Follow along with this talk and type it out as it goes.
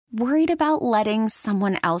Worried about letting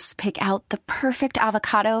someone else pick out the perfect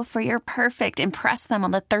avocado for your perfect impress them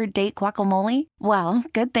on the third date guacamole? Well,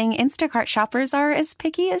 good thing Instacart shoppers are as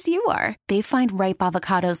picky as you are. They find ripe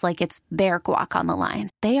avocados like it's their guac on the line.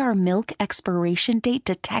 They are milk expiration date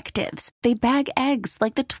detectives. They bag eggs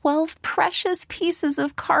like the 12 precious pieces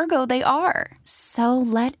of cargo they are. So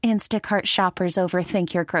let Instacart shoppers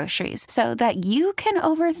overthink your groceries so that you can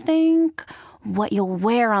overthink what you'll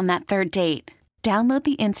wear on that third date. Download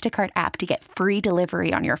the Instacart app to get free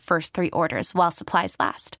delivery on your first 3 orders while supplies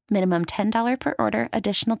last. Minimum $10 per order.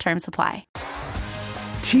 Additional terms apply.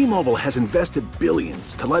 T-Mobile has invested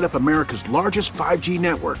billions to light up America's largest 5G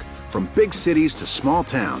network, from big cities to small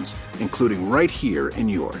towns, including right here in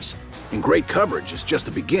yours. And great coverage is just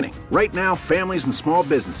the beginning. Right now, families and small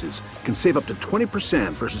businesses can save up to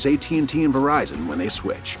 20% versus AT&T and Verizon when they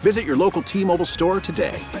switch. Visit your local T-Mobile store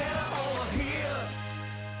today.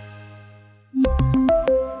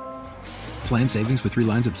 Plan savings with 3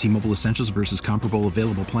 lines of T-Mobile Essentials versus comparable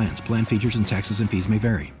available plans. Plan features and taxes and fees may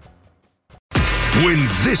vary. When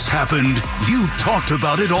this happened, you talked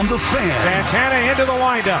about it on The Fan. Santana into the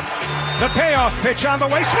windup. The payoff pitch on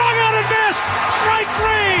the way. Swung on and missed. Strike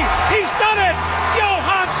 3. He's done it.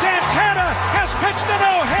 Johan Santana has pitched a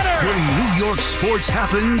no-hitter. When New York sports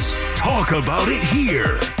happens, talk about it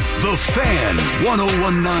here. The Fan,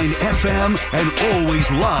 101.9 FM, and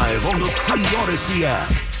always live on the free Odyssey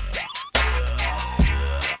app.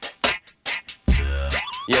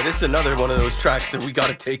 Yeah, this is another one of those tracks that we got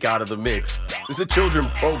to take out of the mix. This is a children's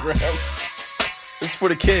program. This is for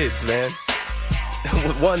the kids, man.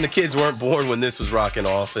 One, the kids weren't born when this was rocking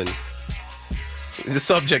off, and the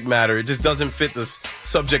subject matter, it just doesn't fit the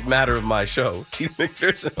subject matter of my show. Keith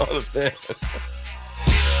McPherson on The Fan.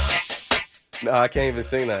 No, I can't even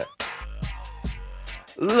sing that.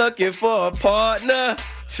 Looking for a partner?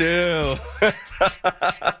 Chill.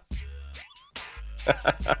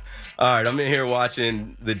 All right, I'm in here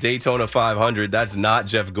watching the Daytona 500. That's not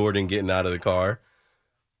Jeff Gordon getting out of the car.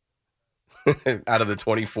 Out of the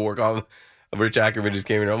 24 car. Rich Ackerman just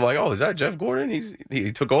came in. I'm like, oh, is that Jeff Gordon?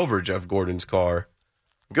 He took over Jeff Gordon's car.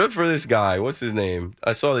 Good for this guy. What's his name?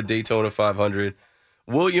 I saw the Daytona 500.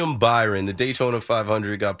 William Byron. The Daytona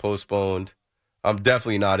 500 got postponed. I'm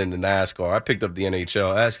definitely not into NASCAR. I picked up the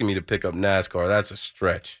NHL. Asking me to pick up NASCAR, that's a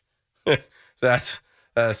stretch. That's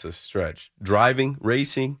a stretch. Driving,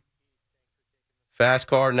 racing, fast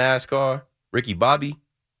car, NASCAR, Ricky Bobby.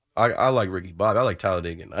 I like Ricky Bobby. I like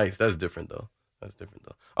Talladega Nights. That's different, though.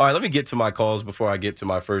 All right, let me get to my calls before I get to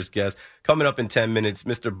my first guest. Coming up in 10 minutes,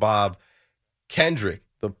 Mr. Bob Kendrick,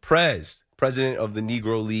 the president of the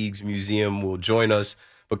Negro League Musuem, will join us.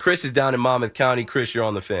 But Chris is down in Monmouth County. Chris, you're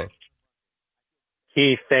on The Fan.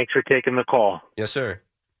 Keith, thanks for taking the call. Yes, sir.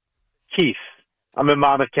 Keith, I'm in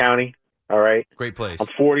Monmouth County, all right? Great place. I'm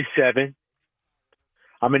 47.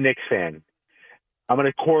 I'm a Knicks fan. I'm going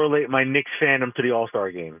to correlate my Knicks fandom to the All-Star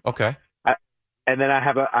game. Okay. And then I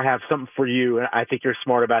have something for you, and I think you're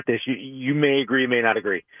smart about this. You may agree, may not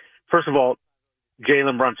agree. First of all,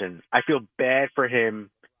 Jalen Brunson, I feel bad for him.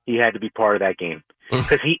 He had to be part of that game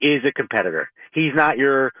because he is a competitor. He's not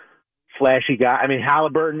your flashy guy. I mean,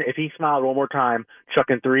 Halliburton, if he smiled one more time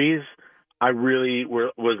chucking threes, I really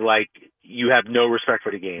was like, you have no respect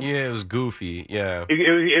for the game. Yeah, it was goofy. Yeah.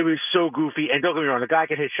 It was so goofy. And don't get me wrong, the guy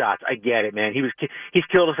can hit shots. I get it, man. He's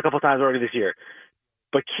killed us a couple times already this year.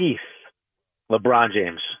 But Keith, LeBron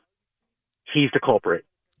James, he's the culprit.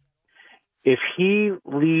 If he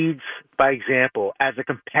leads by example as a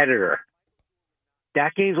competitor,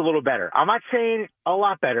 that game's a little better. I'm not saying a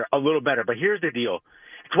lot better, a little better. But here's the deal.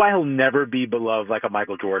 It's why he'll never be beloved like a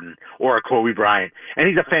Michael Jordan or a Kobe Bryant. And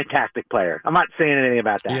he's a fantastic player. I'm not saying anything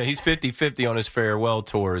about that. Yeah, he's 50-50 on his farewell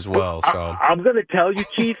tour as well. So I'm going to tell you,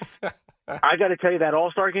 Keith, I got to tell you that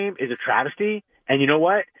All-Star game is a travesty. And you know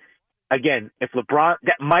what? Again, if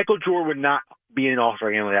Michael Jordan would not be in an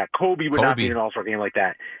All-Star game like that. Kobe would not be in an All-Star game like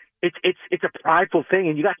that. It's a prideful thing.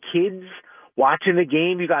 And you got kids watching the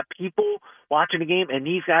game. You got people watching the game. And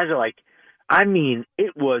these guys are like, I mean,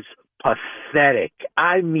 it was pathetic. No,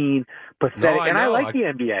 I like the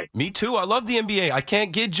NBA. Me too. I love the NBA. I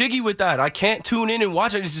can't get jiggy with that. I can't tune in and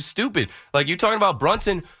watch it. It's just stupid. Like you're talking about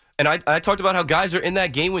Brunson, and I talked about how guys are in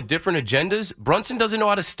that game with different agendas. Brunson doesn't know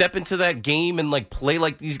how to step into that game and like play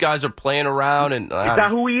like these guys are playing around. And it's not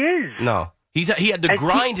who he is. No, he had to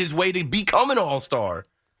grind his way to become an all-star.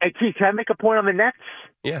 Hey, Keith, can I make a point on the Nets?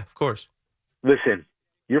 Yeah, of course. Listen,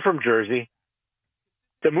 you're from Jersey.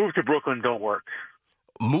 The move to Brooklyn don't work.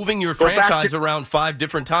 Moving your franchise around 5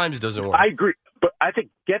 different times doesn't work. I agree. But I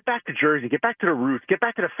think get back to Jersey. Get back to the roots. Get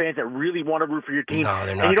back to the fans that really want to root for your team. No,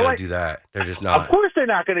 they're not going to do that. They're just not. Of course they're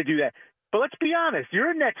not going to do that. But let's be honest.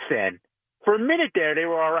 You're a Nets fan. For a minute there, they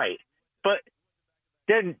were all right. But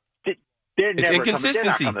then they're It's never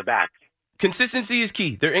inconsistency. They're not coming back. Consistency is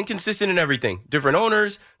key. They're inconsistent in everything. Different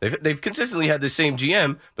owners. They've consistently had the same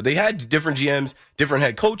GM, but they had different GMs, different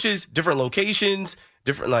head coaches, different locations,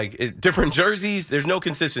 different jerseys. There's no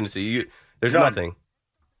consistency. There's nothing.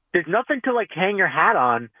 There's nothing to hang your hat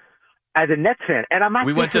on as a Nets fan. And I'm not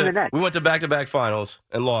we went the Nets. We went to back-to-back finals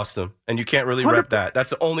and lost them, and you can't really rep that. That's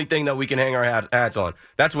the only thing that we can hang our hats on.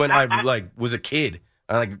 That's when I was a kid.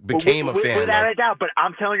 I became a fan. Without a doubt, but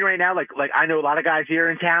I'm telling you right now, I know a lot of guys here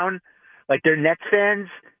in town, they're Nets fans,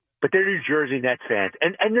 but they're New Jersey Nets fans,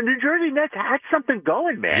 and the New Jersey Nets had something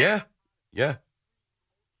going, man. Yeah.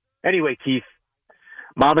 Anyway, Keith,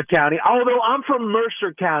 Monmouth County. Although I'm from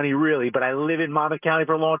Mercer County, really, but I live in Monmouth County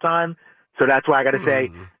for a long time, so that's why I got to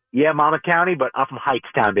say. Yeah, Monmouth County, but I'm from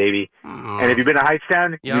Hightstown, baby. And if you've been to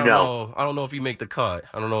Hightstown, you know. I don't know if you make the cut.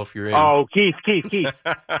 I don't know if you're in. Oh, Keith.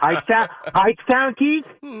 Hightstown, Keith?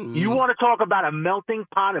 You want to talk about a melting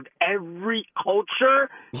pot of every culture?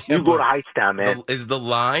 Yeah, you go to Hightstown, man. Is the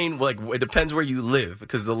line, it depends where you live,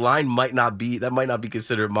 because the line might not be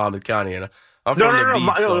considered Monmouth County. And I'm from the beach.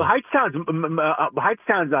 No, Hightstown's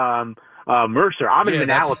Mercer. I'm in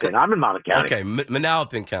Manalapan. I'm in Monmouth County. Okay,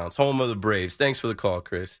 Manalapan counts. Home of the Braves. Thanks for the call,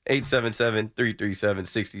 Chris.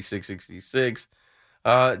 877-337-6666.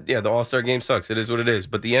 The All-Star game sucks. It is what it is.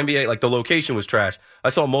 But the NBA, the location was trash. I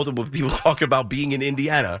saw multiple people talking about being in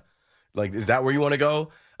Indiana. Is that where you want to go?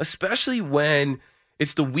 Especially when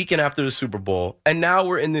it's the weekend after the Super Bowl. And now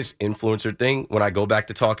we're in this influencer thing when I go back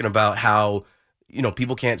to talking about how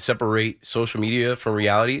people can't separate social media from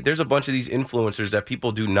reality. There's a bunch of these influencers that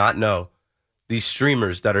people do not know. These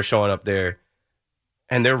streamers that are showing up there,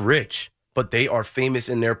 and they're rich, but they are famous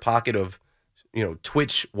in their pocket of,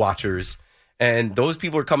 Twitch watchers. And those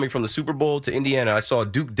people are coming from the Super Bowl to Indiana. I saw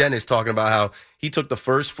Duke Dennis talking about how he took the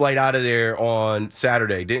first flight out of there on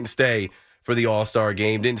Saturday, didn't stay for the All-Star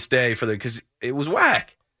game, because it was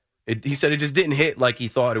whack. He said it just didn't hit like he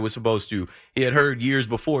thought it was supposed to. He had heard years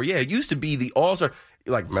before, it used to be the All-Star.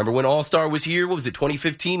 Remember when All-Star was here? What was it,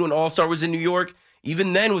 2015 when All-Star was in New York?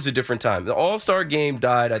 Even then was a different time. The All-Star game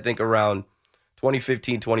died, I think, around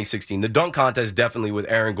 2015, 2016. The dunk contest definitely with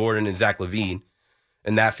Aaron Gordon and Zach LaVine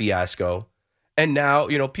and that fiasco. And now,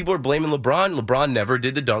 people are blaming LeBron. LeBron never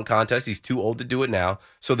did the dunk contest. He's too old to do it now.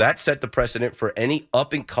 So that set the precedent for any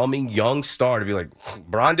up-and-coming young star to be like,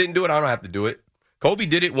 LeBron didn't do it, I don't have to do it. Kobe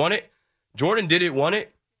did it, won it. Jordan did it, won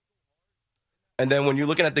it. And then when you're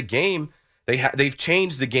looking at the game, they've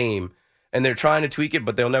changed the game, and they're trying to tweak it,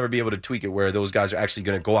 but they'll never be able to tweak it where those guys are actually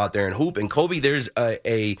going to go out there and hoop. And Kobe,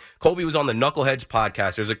 Kobe was on the Knuckleheads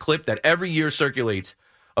podcast. There's a clip that every year circulates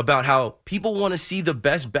about how people want to see the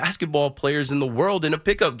best basketball players in the world in a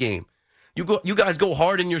pickup game. You guys go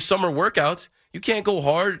hard in your summer workouts. You can't go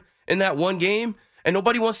hard in that one game, and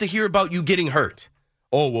nobody wants to hear about you getting hurt.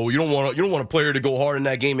 Oh, well, you don't want a player to go hard in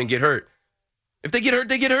that game and get hurt. If they get hurt,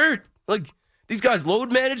 they get hurt. These guys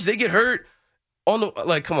load manage, they get hurt.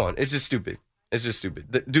 Come on, it's just stupid.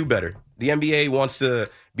 Do better. The NBA wants to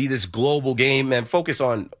be this global game and focus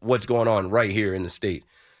on what's going on right here in the state.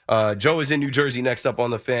 Joe is in New Jersey next up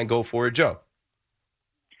on the Fan. Go for it, Joe.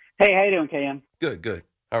 Hey, how you doing, KM? Good.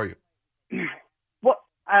 How are you? Well,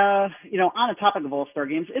 on the topic of All-Star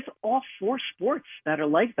games, it's all four sports that are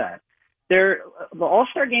like that. The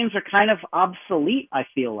All-Star games are kind of obsolete, I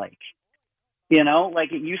feel like.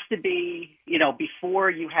 It used to be, before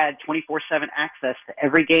you had 24/7 access to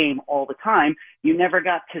every game all the time, you never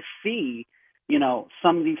got to see,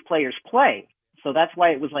 some of these players play. So that's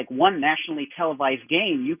why it was one nationally televised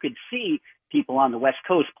game. You could see people on the West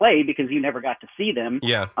Coast play because you never got to see them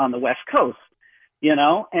on the West Coast, and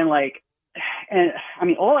I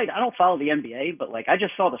don't follow the NBA, but I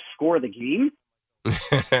just saw the score of the game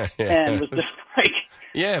and was just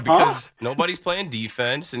because nobody's playing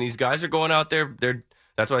defense, and these guys are going out there.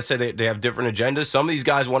 That's why I said they have different agendas. Some of these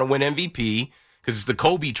guys want to win MVP because it's the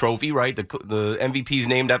Kobe Trophy, right? The MVP's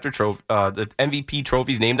named after the MVP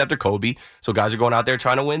trophy's named after Kobe. So guys are going out there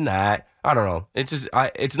trying to win that. I don't know. It's just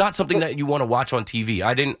it's not something that you want to watch on TV.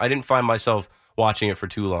 I didn't find myself watching it for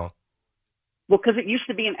too long. Well, because it used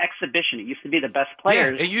to be an exhibition. It used to be the best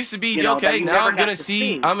players. Yeah, it used to be now I'm going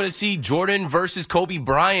to see Jordan versus Kobe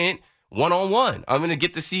Bryant one-on-one. I'm going to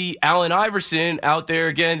get to see Allen Iverson out there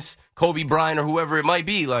against Kobe Bryant or whoever it might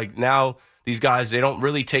be. Now these guys, they don't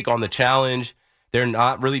really take on the challenge. They're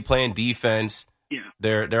not really playing defense. Yeah.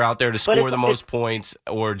 They're out there to score the most points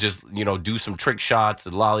or just, do some trick shots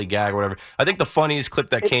and lollygag or whatever. I think the funniest clip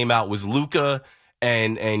that came out was Luka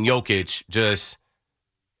and Jokic just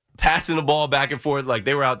passing the ball back and forth like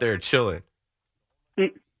they were out there chilling.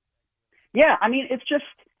 Yeah, I mean,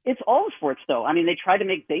 it's all sports, though. I mean, they tried to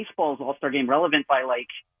make baseball's All-Star Game relevant by, like,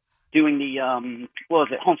 doing the,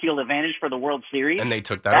 home field advantage for the World Series. And they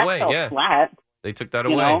took that away, fell yeah. flat. They took that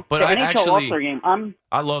away. Know? But the I NHL actually, All-Star Game,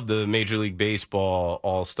 I love the Major League Baseball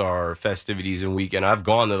All-Star festivities and weekend. I've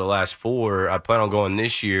gone to the last 4. I plan on going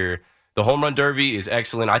this year. The Home Run Derby is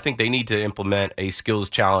excellent. I think they need to implement a skills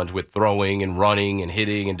challenge with throwing and running and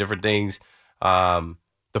hitting and different things.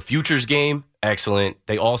 The Futures Game, excellent.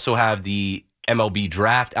 They also have the MLB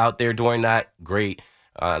draft out there during that. Great.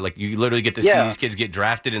 Like you literally get to see these kids get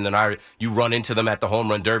drafted, and then you run into them at the Home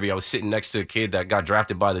Run Derby. I was sitting next to a kid that got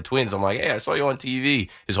drafted by the Twins. I'm like, hey, I saw you on TV.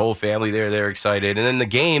 His whole family there, they're excited. And then the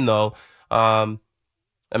game, though, I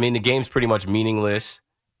mean, the game's pretty much meaningless,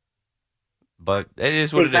 but it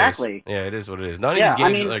is what it is. Yeah, it is what it is. None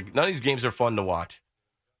of these games are fun to watch.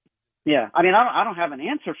 Yeah, I mean, I don't have an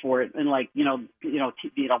answer for it, and like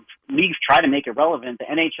leagues try to make it relevant. The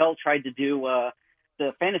NHL tried to do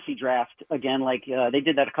the fantasy draft again, like they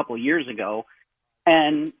did that a couple of years ago,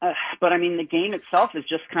 and but I mean, the game itself is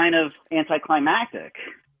just kind of anticlimactic.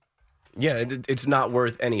 Yeah, it's not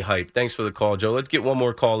worth any hype. Thanks for the call, Joe. Let's get one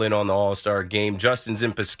more call in on the All-Star Game. Justin's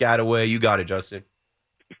in Piscataway. You got it, Justin.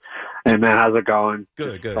 Hey man, how's it going?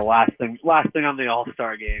 Good. The last thing on the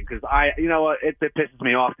All-Star Game, because you know what, it pisses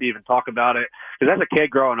me off to even talk about it. Because as a kid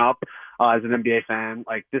growing up, as an NBA fan,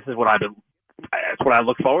 like this is what it's what I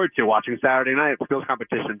look forward to watching Saturday night. Skills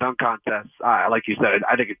competition, dunk contests. Like you said,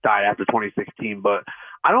 I think it died after 2016, but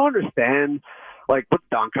I don't understand like with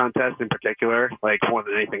dunk contests in particular. Like more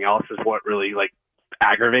than anything else is what really like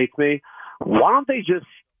aggravates me. Why don't they just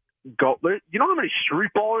go? You know how many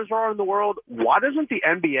street ballers are in the world? Why doesn't the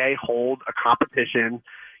NBA hold a competition,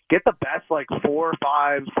 get the best like 4 or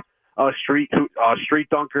 5 street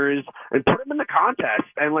dunkers, and put them in the contest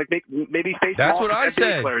and like maybe face? That's what I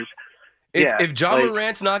said. Players. If John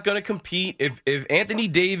Morant's not going to compete, if Anthony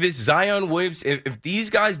Davis, Zion Williams, if these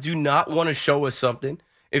guys do not want to show us something,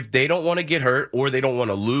 if they don't want to get hurt or they don't want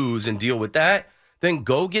to lose and deal with that, then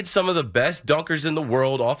go get some of the best dunkers in the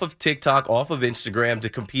world off of TikTok, off of Instagram to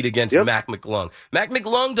compete against Mac McClung. Mac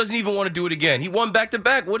McClung doesn't even want to do it again. He won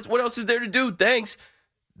back-to-back. What else is there to do? Thanks.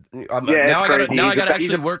 Now I got to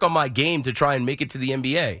actually work on my game to try and make it to the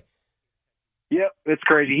NBA. Yep, it's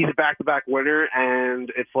crazy. He's a back-to-back winner, and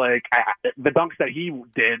it's like the dunks that he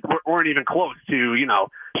did weren't even close to,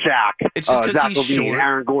 Shaq. It's just because he's short.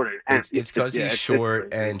 Aaron Gordon. And it's because he's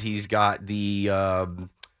short, and he's got the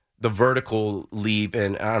vertical leap,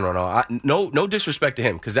 and I don't know. No disrespect to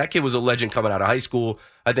him, because that kid was a legend coming out of high school.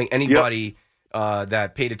 I think anybody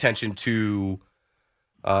that paid attention to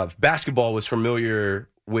basketball was familiar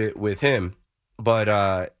with him,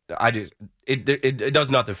 but it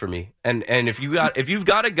does nothing for me. And if you've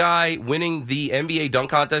got a guy winning the NBA dunk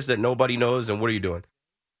contest that nobody knows, then what are you doing?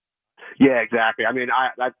 Yeah, exactly. I mean,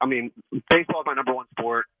 baseball is my number one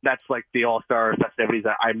sport. That's like the All-Star festivities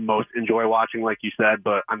that I most enjoy watching, like you said.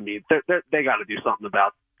 But I mean, they got to do something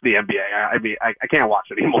about the NBA. I mean, I can't watch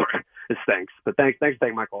it anymore. It stinks. But thanks for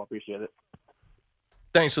taking my call. Appreciate it.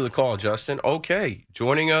 Thanks for the call, Justin. Okay,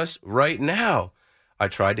 joining us right now. I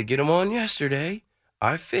tried to get him on yesterday.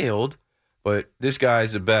 I failed, but this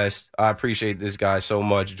guy's the best. I appreciate this guy so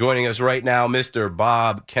much. Joining us right now, Mr.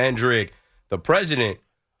 Bob Kendrick, the president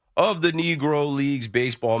of the Negro League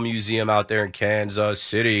Baseball Musuem out there in Kansas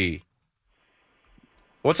City.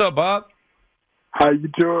 What's up, Bob? How you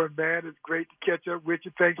doing, man? It's great to catch up with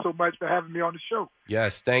you. Thanks so much for having me on the show.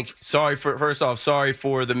 Yes, thank you. Sorry for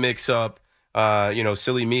the mix-up.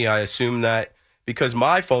 Silly me. I assume that because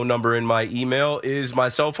my phone number in my email is my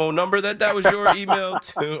cell phone number, that was your email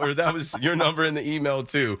too, or that was your number in the email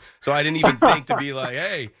too. So I didn't even think to be like,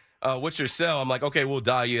 hey, what's your cell? I'm like, okay, we'll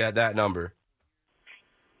dial you at that number.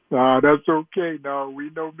 That's okay. No, we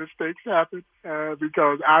know mistakes happen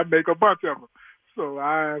because I make a bunch of them. So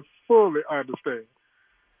I fully understand.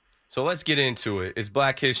 So let's get into it. It's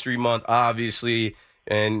Black History Month, obviously,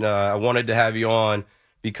 and I wanted to have you on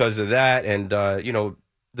because of that. And,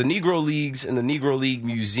 the Negro Leagues and the Negro League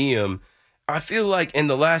Musuem, I feel like in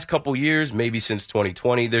the last couple years, maybe since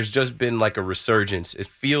 2020, there's just been like a resurgence. It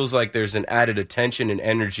feels like there's an added attention and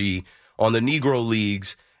energy on the Negro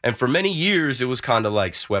Leagues. And for many years, it was kind of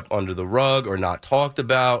like swept under the rug or not talked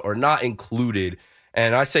about or not included.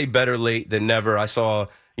 And I say better late than never. I saw,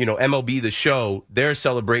 MLB The Show, they're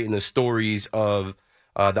celebrating the stories of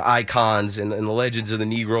the icons and the legends of the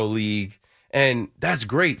Negro League. And that's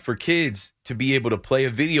great for kids to be able to play a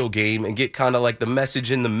video game and get kind of like the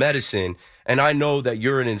message in the medicine. And I know that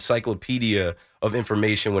you're an encyclopedia of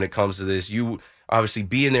information when it comes to this. You obviously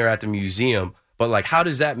being there at the museum, but like, how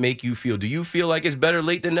does that make you feel? Do you feel like it's better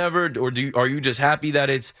late than never? Or are you just happy that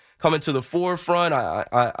it's coming to the forefront?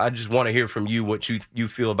 I just want to hear from you what you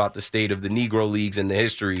feel about the state of the Negro Leagues and the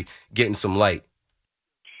history getting some light.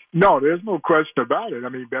 No, there's no question about it. I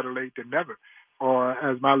mean, better late than never. Or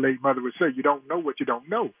as my late mother would say, you don't know what you don't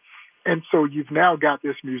know. And so you've now got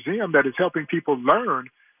this museum that is helping people learn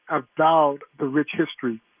about the rich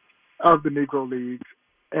history of the Negro Leagues,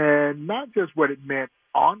 and not just what it meant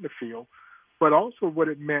on the field, but also what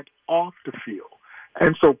it meant off the field.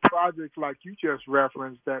 And so projects like you just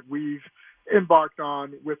referenced that we've embarked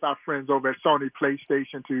on with our friends over at Sony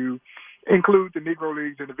PlayStation to include the Negro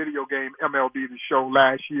Leagues in the video game MLB The Show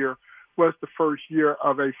last year was the first year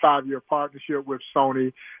of a 5-year partnership with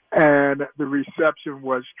Sony, and the reception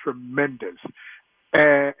was tremendous.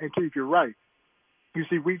 And Keith, you're right. You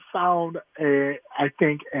see, we found, I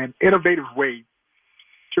think, an innovative way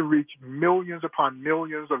to reach millions upon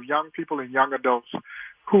millions of young people and young adults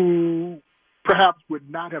who perhaps would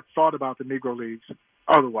not have thought about the Negro Leagues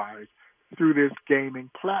otherwise through this gaming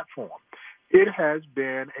platform. It has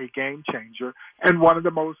been a game changer and one of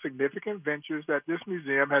the most significant ventures that this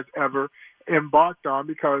museum has ever embarked on,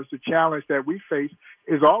 because the challenge that we face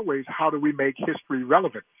is always, how do we make history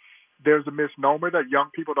relevant? There's a misnomer that young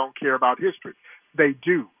people don't care about history. They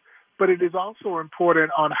do. But it is also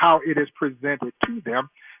important on how it is presented to them.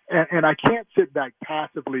 And I can't sit back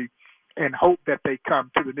passively and hope that they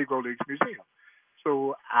come to the Negro Leagues Museum.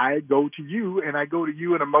 So I go to you, and I go to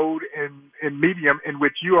you in a mode in medium in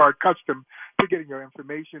which you are accustomed to getting your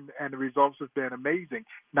information, and the results have been amazing.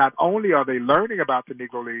 Not only are they learning about the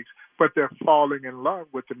Negro Leagues, but they're falling in love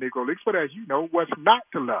with the Negro Leagues. But as you know, what's not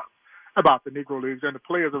to love about the Negro Leagues and the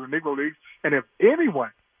players of the Negro Leagues? And if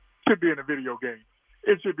anyone should be in a video game,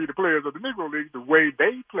 it should be the players of the Negro League, the way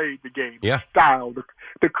they played the game, the style,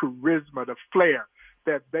 the charisma, the flair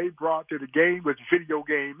that they brought to the game was video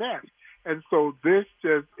game-esque. And so this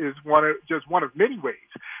just is one of many ways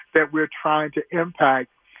that we're trying to impact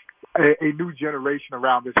a new generation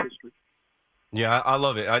around this history. Yeah, I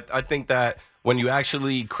love it. I think that when you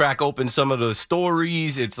actually crack open some of the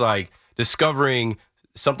stories, it's like discovering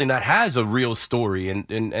something that has a real story,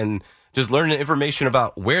 and just learning information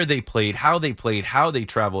about where they played, how they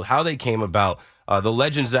traveled, how they came about, the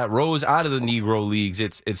legends that rose out of the Negro Leagues.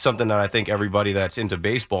 It's something that I think everybody that's into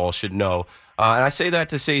baseball should know. And I say that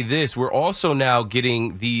to say this: we're also now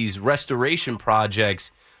getting these restoration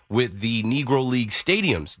projects with the Negro League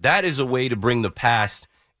stadiums. That is a way to bring the past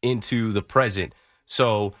into the present.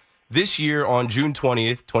 So this year on June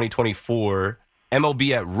 20th, 2024,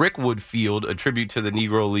 MLB at Rickwood Field, a tribute to the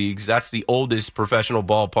Negro Leagues. That's the oldest professional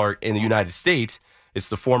ballpark in the United States. It's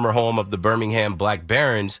the former home of the Birmingham Black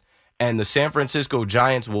Barons. And the San Francisco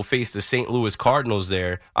Giants will face the St. Louis Cardinals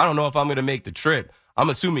there. I don't know if I'm going to make the trip. I'm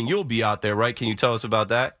assuming you'll be out there, right? Can you tell us about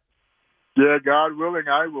that? Yeah, God willing,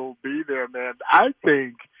 I will be there, man. I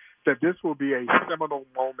think that this will be a seminal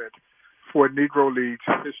moment for Negro Leagues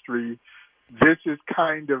history. This is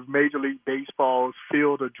kind of Major League Baseball's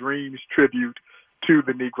Field of Dreams tribute to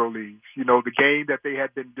the Negro Leagues. You know, the game that they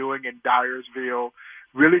had been doing in Dyersville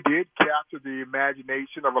really did capture the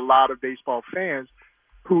imagination of a lot of baseball fans,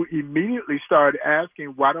 who immediately started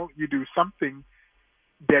asking, why don't you do something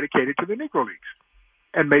dedicated to the Negro Leagues?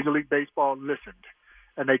 And Major League Baseball listened,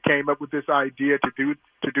 and they came up with this idea to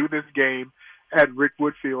do this game at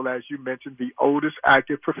Rickwood Field, as you mentioned, the oldest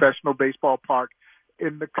active professional baseball park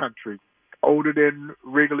in the country, older than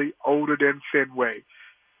Wrigley, older than Fenway.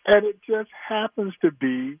 And it just happens to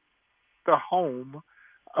be the home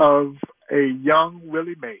of a young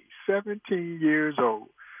Willie Mays, 17 years old,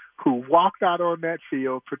 who walked out on that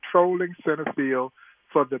field patrolling center field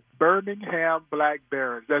for the Birmingham Black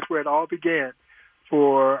Barons. That's where it all began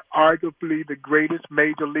for arguably the greatest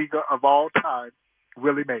major leaguer of all time,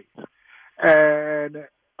 Willie Mays. And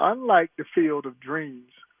unlike the Field of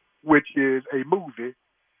Dreams, which is a movie,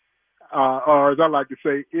 or as I like to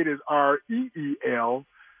say, it is R-E-E-L,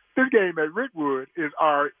 this game at Rickwood is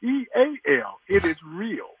R-E-A-L. It is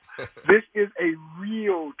real. This is a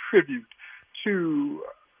real tribute to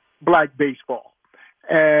Black baseball.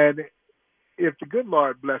 And if the good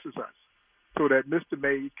Lord blesses us so that Mr.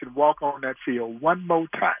 Mays can walk on that field one more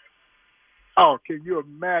time, oh, can you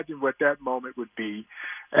imagine what that moment would be?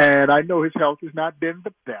 And I know his health has not been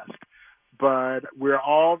the best, but we're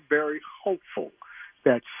all very hopeful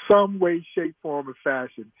that some way, shape, form, or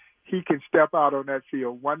fashion, he can step out on that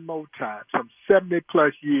field one more time, some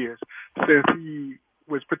 70-plus years since he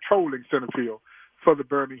was patrolling center field for the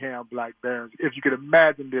Birmingham Black Barons, if you could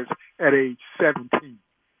imagine this at age 17.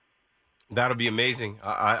 That'll be amazing.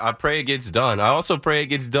 I pray it gets done. I also pray it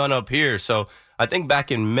gets done up here. So I think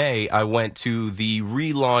back in May, I went to the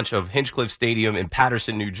relaunch of Hinchcliffe Stadium in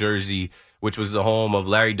Paterson, New Jersey, which was the home of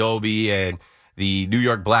Larry Doby and the New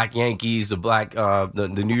York Black Yankees,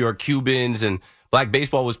 the New York Cubans, and black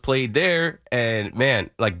baseball was played there. And, man,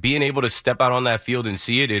 like being able to step out on that field and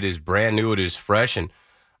see it, it is brand new, it is fresh, and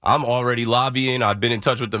I'm already lobbying. I've been in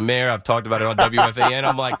touch with the mayor. I've talked about it on WFAN.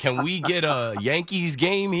 I'm like, can we get a Yankees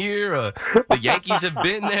game here? The Yankees have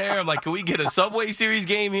been there. I'm like, can we get a Subway Series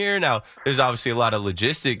game here? Now, there's obviously a lot of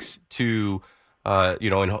logistics to,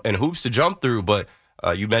 and hoops to jump through. But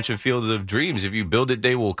you mentioned Field of Dreams. If you build it,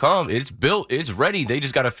 they will come. It's built. It's ready. They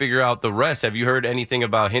just got to figure out the rest. Have you heard anything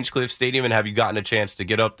about Hinchcliffe Stadium, and have you gotten a chance to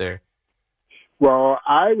get up there? Well,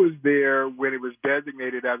 I was there when it was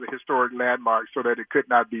designated as a historic landmark so that it could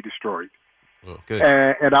not be destroyed. Oh, good.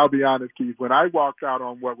 And I'll be honest, Keith, when I walked out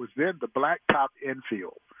on what was then the blacktop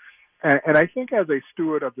infield, and I think as a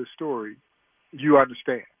steward of the story, you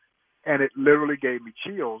understand. And it literally gave me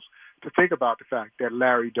chills to think about the fact that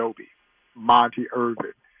Larry Doby, Monty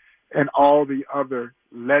Irvin, and all the other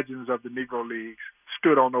legends of the Negro Leagues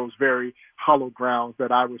stood on those very hollow grounds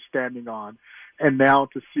that I was standing on. And now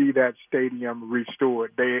to see that stadium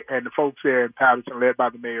restored, and the folks there in Patterson, led by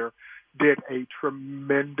the mayor, did a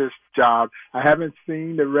tremendous job. I haven't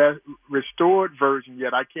seen the restored version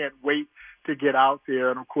yet. I can't wait to get out there.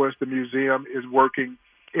 And, of course, the museum is working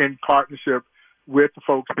in partnership with the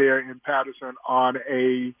folks there in Patterson on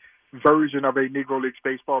a version of a Negro League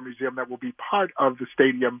Baseball Museum that will be part of the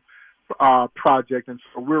stadium project. And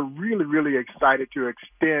so we're really, really excited to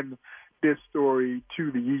extend this story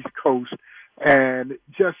to the East Coast, and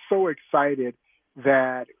just so excited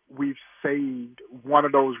that we've saved one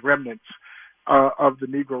of those remnants of the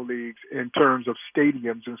Negro Leagues in terms of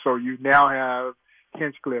stadiums. And so you now have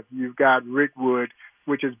Hinchcliffe, you've got Rickwood,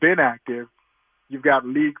 which has been active, you've got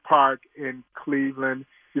League Park in Cleveland,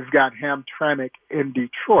 you've got Hamtramck in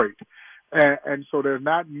Detroit. And so there's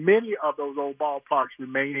not many of those old ballparks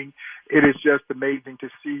remaining. It is just amazing to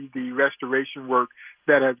see the restoration work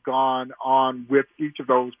that has gone on with each of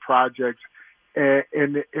those projects,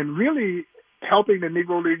 and really helping the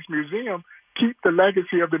Negro Leagues Museum keep the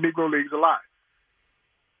legacy of the Negro Leagues alive.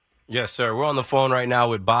 Yes, sir. We're on the phone right now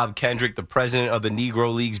with Bob Kendrick, the president of the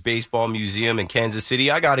Negro Leagues Baseball Museum in Kansas City.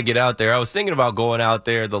 I got to get out there. I was thinking about going out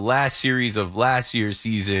there the last series of last year's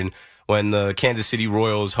season when the Kansas City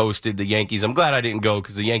Royals hosted the Yankees. I'm glad I didn't go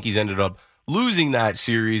because the Yankees ended up losing that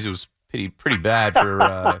series. It was pretty bad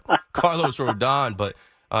for Carlos Rodon, but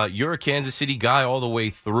you're a Kansas City guy all the way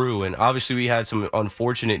through, and obviously we had some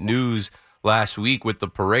unfortunate news last week with the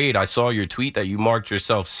parade. I saw your tweet that you marked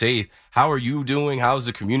yourself safe. How are you doing? How's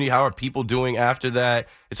the community? How are people doing after that?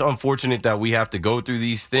 It's unfortunate that we have to go through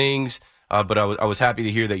these things, but I was happy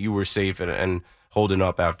to hear that you were safe and holding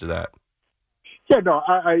up after that. Yeah, no,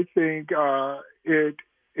 I think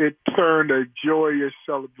it turned a joyous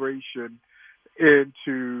celebration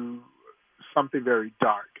into something very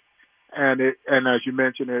dark. And as you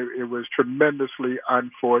mentioned, it was tremendously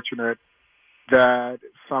unfortunate that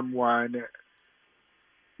someone,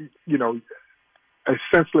 a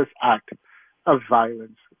senseless act of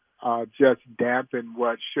violence just dampened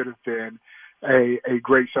what should have been a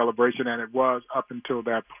great celebration, and it was up until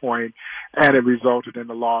that point, and it resulted in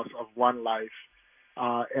the loss of one life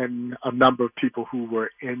and a number of people who were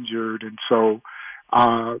injured. And so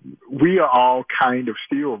we are all kind of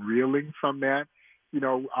still reeling from that.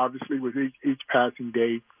 Obviously with each passing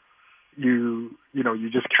day, you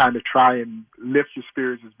just kind of try and lift your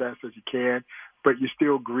spirits as best as you can, but you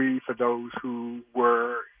still grieve for those who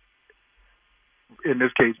were, in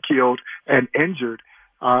this case, killed and injured,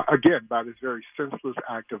 again, by this very senseless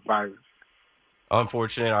act of violence.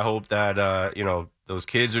 Unfortunate. I hope that, those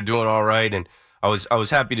kids are doing all right. And I was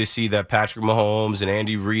happy to see that Patrick Mahomes and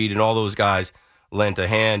Andy Reid and all those guys lent a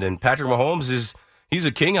hand. And Patrick Mahomes he's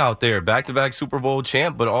a king out there, back-to-back Super Bowl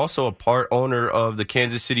champ, but also a part owner of the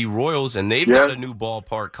Kansas City Royals, and they've got a new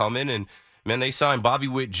ballpark coming. And, man, they signed Bobby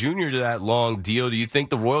Witt Jr. to that long deal. Do you think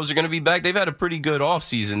the Royals are going to be back? They've had a pretty good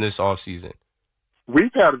offseason this offseason.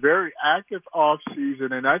 We've had a very active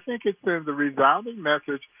offseason, and I think it sends a resounding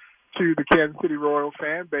message to the Kansas City Royal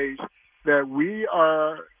fan base that we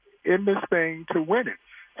are in this thing to win it.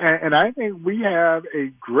 And I think we have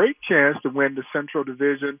a great chance to win the Central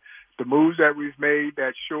Division. The moves that we've made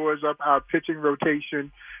that shores up our pitching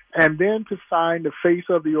rotation, and then to sign the face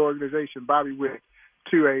of the organization, Bobby Witt,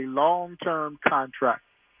 to a long-term contract,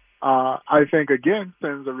 I think, again,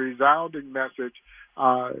 sends a resounding message.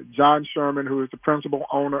 John Sherman, who is the principal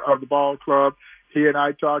owner of the ball club, he and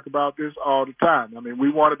I talk about this all the time. I mean, we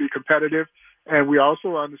want to be competitive, and we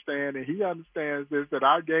also understand, and he understands this, that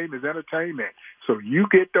our game is entertainment. So you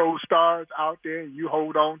get those stars out there, and you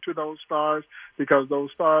hold on to those stars, because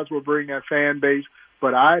those stars will bring that fan base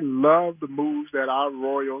But I love the moves that our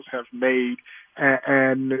Royals have made,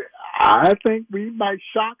 and I think we might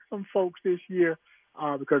shock some folks this year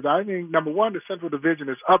because I think, number one, the Central Division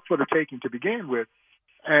is up for the taking to begin with,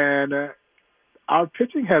 and our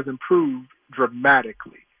pitching has improved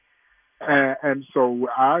dramatically. And so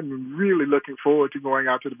I'm really looking forward to going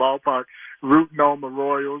out to the ballpark, rooting on the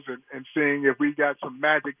Royals and seeing if we got some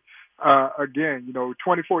magic. Again,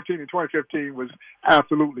 2014 and 2015 was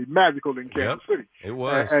absolutely magical in Kansas City. It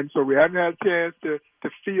was. And so we haven't had a chance to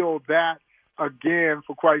feel that again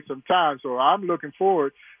for quite some time. So I'm looking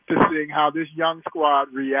forward to seeing how this young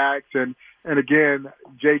squad reacts. And again,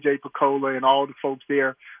 J.J. Picola and all the folks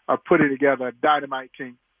there are putting together a dynamite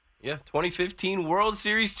team. Yeah, 2015 World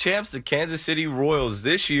Series champs, the Kansas City Royals.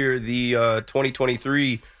 This year, the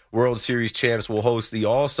 2023 World Series champs will host the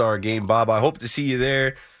All-Star Game. Bob, I hope to see you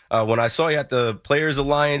there. When I saw you at the Players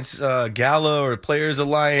Alliance Gala or Players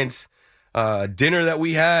Alliance dinner that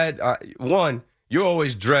we had, one, you're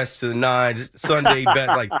always dressed to the nines, Sunday best.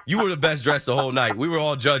 Like, you were the best dressed the whole night. We were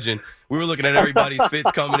all judging. We were looking at everybody's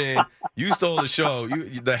fits coming in. You stole the show.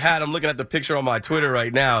 The hat, I'm looking at the picture on my Twitter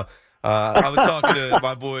right now. I was talking to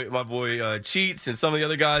my boy Cheats and some of the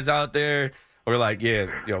other guys out there. We're like, yeah,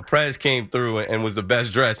 Prez came through and was the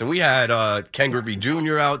best dressed. And we had Ken Griffey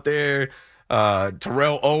Jr. out there,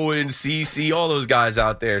 Terrell Owens, CC, all those guys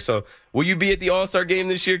out there. So will you be at the All-Star Game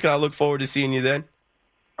this year? Can I look forward to seeing you then?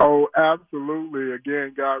 Oh, absolutely.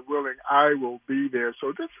 Again, God willing, I will be there.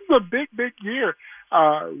 So this is a big, big year.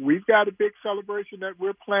 We've got a big celebration that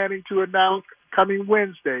we're planning to announce coming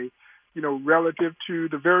Wednesday, relative to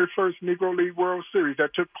the very first Negro League World Series that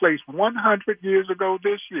took place 100 years ago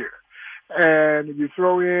this year. And you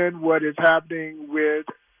throw in what is happening with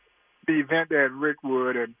the event at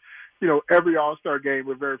Rickwood and, every All-Star game,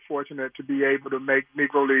 we're very fortunate to be able to make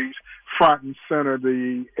Negro Leagues front and center.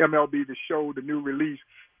 The MLB The Show, the new release,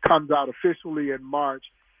 comes out officially in March.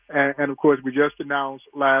 And of course, we just announced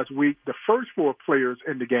last week the first 4 players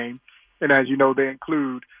in the game. And as you know, they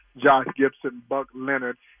include Josh Gibson, Buck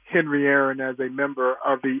Leonard, Henry Aaron as a member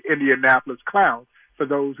of the Indianapolis Clowns. For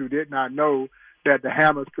those who did not know that the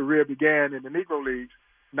Hammer's career began in the Negro Leagues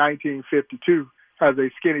 1952 as a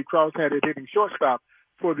skinny cross-handed hitting shortstop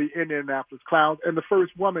for the Indianapolis Clowns and the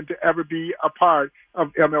first woman to ever be a part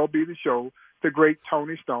of MLB The Show, the great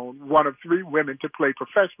Toni Stone, one of 3 women to play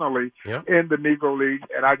professionally in the Negro League.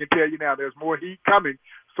 And I can tell you now there's more heat coming.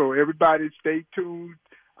 So everybody stay tuned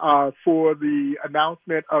for the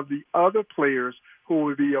announcement of the other players who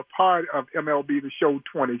will be a part of MLB The Show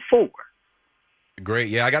 24. Great.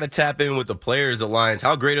 Yeah, I got to tap in with the Players Alliance.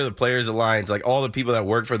 How great are the Players Alliance? Like all the people that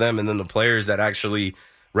work for them and then the players that actually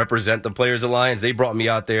represent the Players Alliance. They brought me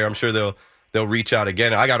out there. I'm sure they'll reach out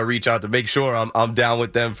again. I got to reach out to make sure I'm down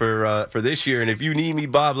with them for this year. And if you need me,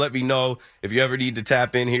 Bob, let me know. If you ever need to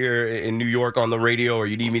tap in here in New York on the radio or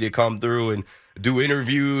you need me to come through and do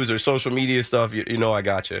interviews or social media stuff, you know I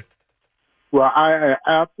got you. Well, I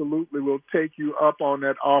absolutely will take you up on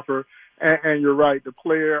that offer. And you're right. The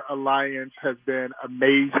Player Alliance has been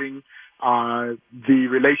amazing. The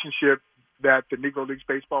relationship that the Negro League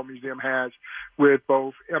Baseball Museum has with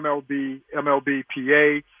both MLB,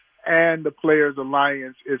 MLBPA, and the Players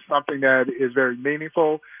Alliance is something that is very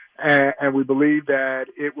meaningful. And we believe that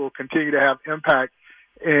it will continue to have impact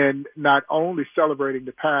in not only celebrating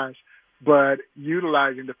the past, but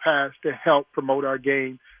utilizing the past to help promote our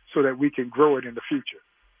game so that we can grow it in the future.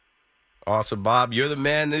 Awesome, Bob. You're the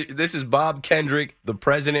man. This is Bob Kendrick, the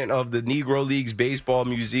president of the Negro League Baseball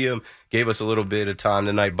Museum. Gave us a little bit of time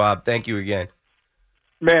tonight, Bob. Thank you again.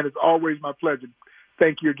 Man, it's always my pleasure.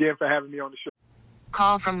 Thank you again for having me on the show.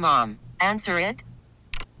 Call from mom. Answer it.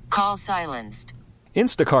 Call silenced.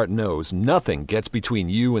 Instacart knows nothing gets between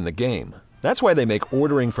you and the game. That's why they make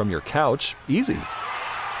ordering from your couch easy.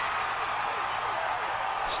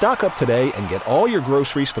 Stock up today and get all your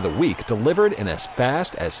groceries for the week delivered in as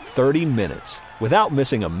fast as 30 minutes without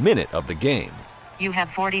missing a minute of the game. You have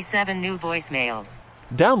 47 new voicemails.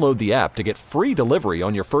 Download the app to get free delivery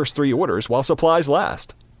on your first 3 orders while supplies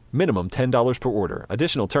last. Minimum $10 per order.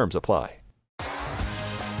 Additional terms apply.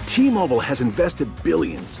 T-Mobile has invested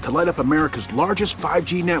billions to light up America's largest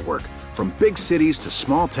 5G network, from big cities to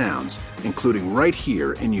small towns, including right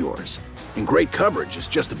here in yours. And great coverage is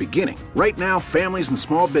just the beginning. Right now, families and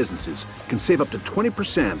small businesses can save up to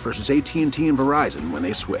 20% versus AT&T and Verizon when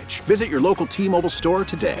they switch. Visit your local T-Mobile store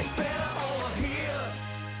today.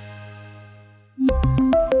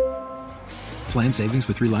 Plan savings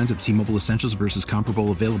with 3 lines of T-Mobile Essentials versus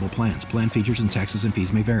comparable available plans. Plan features and taxes and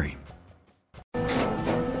fees may vary.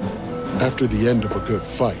 After the end of a good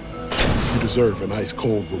fight, you deserve an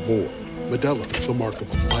ice-cold reward. Modelo is the mark of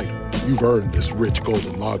a fighter. You've earned this rich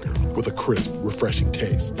golden lager with a crisp, refreshing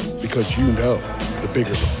taste. Because you know, the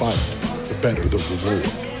bigger the fight, the better the reward.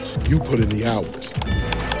 You put in the hours,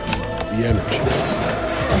 the energy,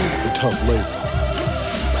 the tough labor.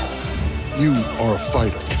 You are a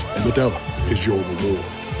fighter, and Modelo is your reward.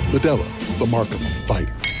 Modelo, the mark of a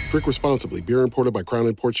fighter. Drink responsibly. Beer imported by Crown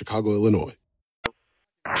Imports, Chicago, Illinois.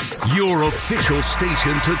 Your official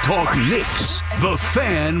station to talk Knicks. The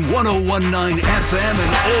Fan, 101.9 FM,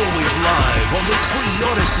 and always live on the free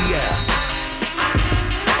Odyssey app.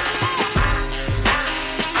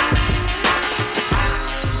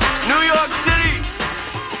 New York City!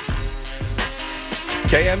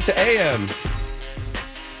 KM to AM.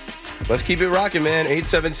 Let's keep it rocking, man.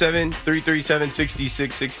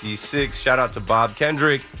 877-337-6666. Shout out to Bob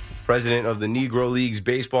Kendrick, president of the Negro League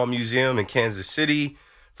Baseball Musuem in Kansas City,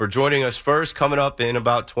 for joining us first. Coming up in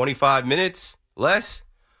about 25 minutes, less,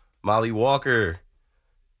 Molly Walker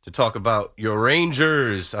to talk about your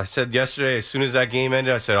Rangers. I said yesterday, as soon as that game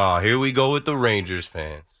ended, I said, oh, here we go with the Rangers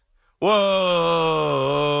fans.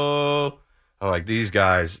 Whoa! I'm like, these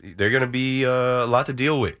guys, they're going to be a lot to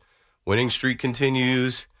deal with. Winning streak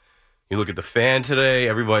continues. You look at the Fan today,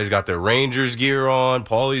 everybody's got their Rangers gear on.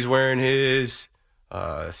 Paulie's wearing his.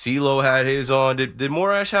 CeeLo had his on. Did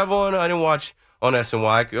Morash have on? I didn't watch on SNY.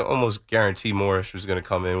 I could almost guarantee Morash was going to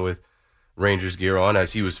come in with Rangers gear on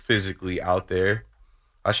as he was physically out there.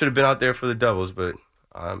 I should have been out there for the Devils, but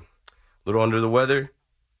I'm a little under the weather.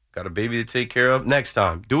 Got a baby to take care of. Next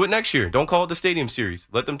time. Do it next year. Don't call it the Stadium Series.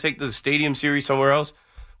 Let them take the Stadium Series somewhere else.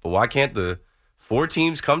 But why can't the 4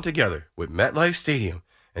 teams come together with MetLife Stadium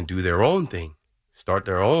and do their own thing? Start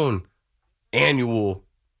their own annual,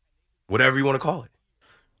 whatever you want to call it.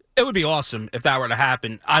 It would be awesome if that were to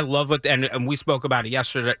happen. I love it, and we spoke about it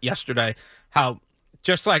yesterday, how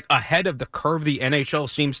just like ahead of the curve the NHL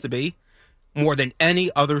seems to be, more than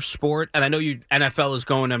any other sport. And I know NFL is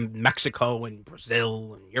going to Mexico and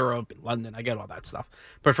Brazil and Europe and London. I get all that stuff.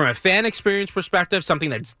 But from a fan experience perspective, something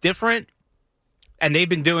that's different, and they've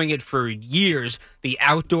been doing it for years, the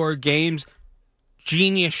outdoor games,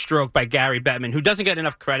 genius stroke by Gary Bettman, who doesn't get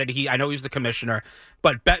enough credit. I know he's the commissioner,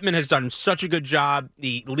 but Bettman has done such a good job.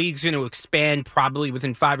 The league's going to expand probably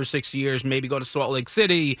within 5 or 6 years, maybe go to Salt Lake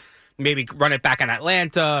City, maybe run it back in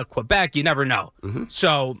Atlanta, Quebec. You never know. Mm-hmm.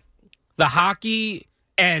 So the hockey,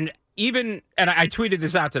 and I tweeted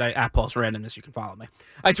this out today, at Pulse Randomness, you can follow me.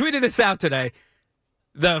 I tweeted this out today.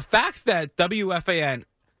 The fact that WFAN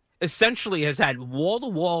essentially has had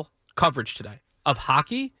wall-to-wall coverage today of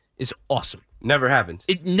hockey is awesome. Never happens.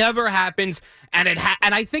 It never happens, and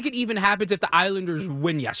I think it even happens if the Islanders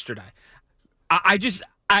win yesterday.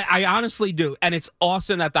 I honestly do, and it's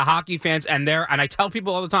awesome that the hockey fans and I tell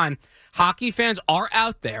people all the time, hockey fans are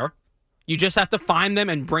out there. You just have to find them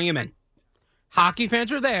and bring them in. Hockey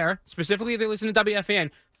fans are there, specifically if they listen to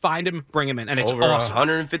WFAN. Find them, bring them in, and it's over awesome.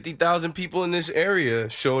 150,000 people in this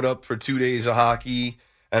area showed up for 2 days of hockey,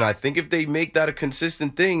 and I think if they make that a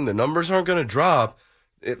consistent thing, the numbers aren't going to drop.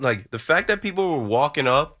 The fact that people were walking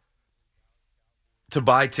up to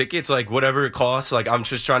buy tickets, like whatever it costs, like I'm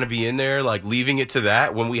just trying to be in there, like leaving it to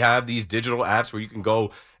that when we have these digital apps where you can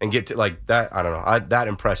go and get to like that. I don't know. That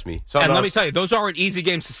impressed me. Let me tell you, those aren't easy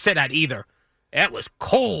games to sit at either. It was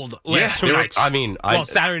cold last 2 nights.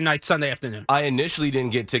 Saturday night, Sunday afternoon. I initially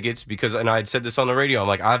didn't get tickets and I had said this on the radio. I'm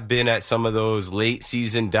like, I've been at some of those late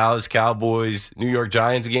season Dallas Cowboys, New York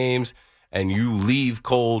Giants games, and you leave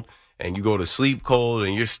cold and you go to sleep cold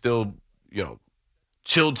and you're still,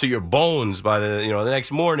 chilled to your bones by the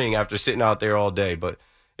next morning after sitting out there all day. But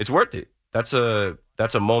it's worth it. That's a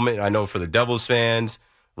moment I know for the Devils fans,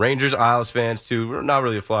 Rangers, Isles fans too. Not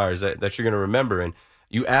really the Flyers that you're going to remember. And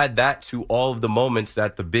you add that to all of the moments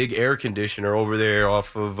that the big air conditioner over there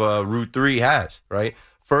off of Route 3 has, right?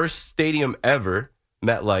 First stadium ever,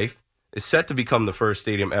 MetLife, is set to become the first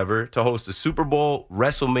stadium ever to host a Super Bowl,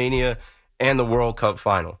 WrestleMania, and the World Cup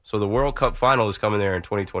final. So the World Cup final is coming there in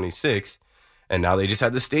 2026, and now they just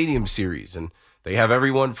had the Stadium Series, and they have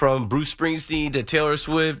everyone from Bruce Springsteen to Taylor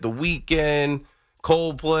Swift, The Weeknd,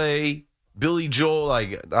 Coldplay, Billy Joel.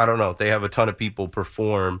 I don't know. They have a ton of people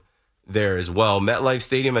perform there as well. MetLife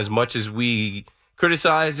Stadium, as much as we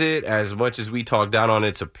criticize it, as much as we talk down on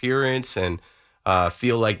its appearance and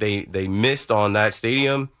feel like they missed on that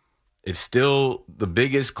stadium, it's still the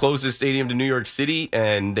biggest, closest stadium to New York City,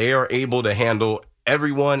 and they are able to handle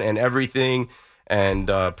everyone and everything. And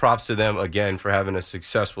props to them again for having a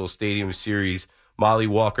successful Stadium Series. Molly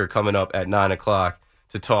Walker coming up at 9 o'clock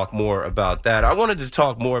to talk more about that. I wanted to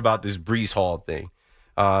talk more about this Breece Hall thing.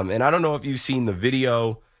 And I don't know if you've seen the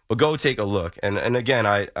video, but go take a look. And again,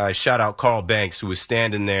 I shout out Carl Banks, who was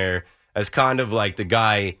standing there as kind of like the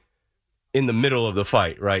guy in the middle of the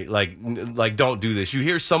fight, right? Like don't do this. You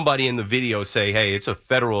hear somebody in the video say, hey, it's a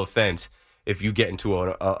federal offense if you get into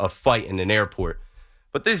a fight in an airport.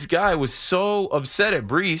 But this guy was so upset at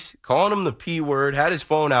Brees, calling him the P word, had his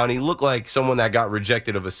phone out, and he looked like someone that got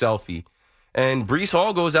rejected of a selfie. And Brees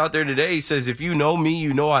Hall goes out there today, he says, if you know me,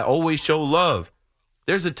 you know I always show love.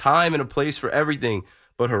 There's a time and a place for everything,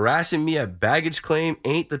 but harassing me at baggage claim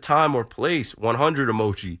ain't the time or place. 100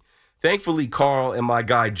 emoji. Thankfully, Carl and my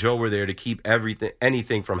guy Joe were there to keep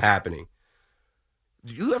anything from happening.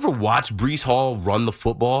 Do you ever watch Brees Hall run the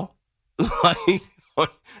football?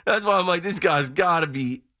 That's why I'm like, this guy's got to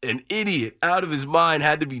be an idiot, out of his mind,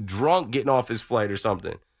 had to be drunk getting off his flight or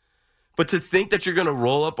something. But to think that you're going to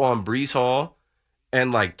roll up on Brees Hall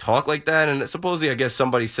and, like, talk like that, and supposedly, I guess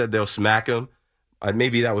somebody said they'll smack him.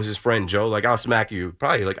 Maybe that was his friend Joe. Like, I'll smack you.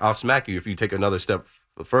 Probably, like, I'll smack you if you take another step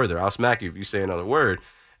further. I'll smack you if you say another word.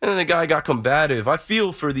 And then the guy got combative. I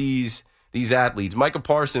feel for these athletes. Micah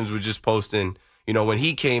Parsons was just posting, when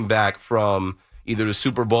he came back from either the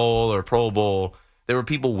Super Bowl or Pro Bowl, there were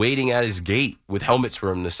people waiting at his gate with helmets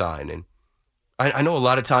for him to sign. And I know a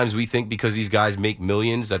lot of times we think because these guys make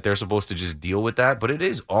millions that they're supposed to just deal with that, but it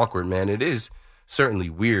is awkward, man. It is certainly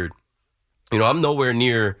weird. I'm nowhere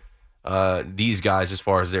near these guys as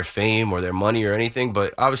far as their fame or their money or anything,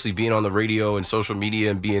 but obviously being on the radio and social media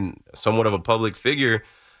and being somewhat of a public figure,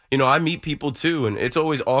 I meet people too, and it's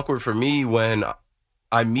always awkward for me when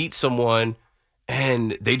I meet someone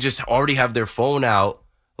and they just already have their phone out,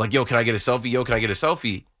 like, yo, can I get a selfie? Yo, can I get a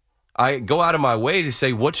selfie? I go out of my way to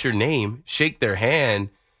say, what's your name? Shake their hand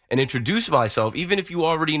and introduce myself, even if you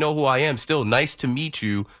already know who I am. Still, nice to meet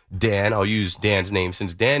you, Dan. I'll use Dan's name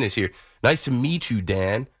since Dan is here. Nice to meet you,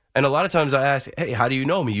 Dan. And a lot of times I ask, hey, how do you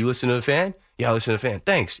know me? You listen to the Fan? Yeah, I listen to the Fan.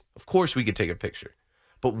 Thanks. Of course we could take a picture.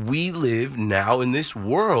 But we live now in this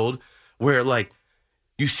world where, like,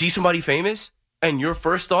 you see somebody famous and your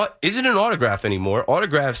first thought isn't an autograph anymore.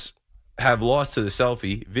 Autographs have lost to the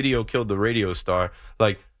selfie. Video killed the radio star.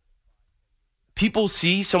 Like, people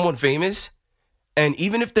see someone famous, and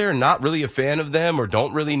even if they're not really a fan of them or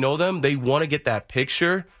don't really know them, they want to get that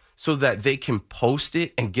picture so that they can post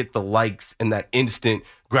it and get the likes and that instant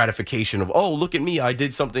gratification of, oh, look at me, I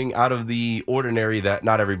did something out of the ordinary that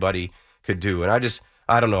not everybody could do. And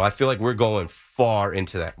I don't know, I feel like we're going far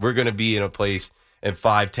into that. We're going to be in a place in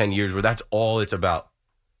 5-10 years where that's all it's about.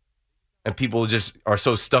 And people just are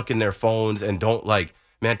so stuck in their phones and don't, like,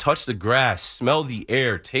 man, touch the grass, smell the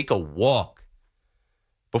air, take a walk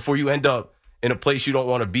before you end up in a place you don't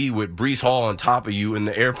want to be with Brees Hall on top of you in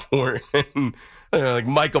the airport. And like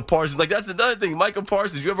Micah Parsons. Like, that's another thing. Micah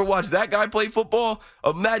Parsons, you ever watch that guy play football?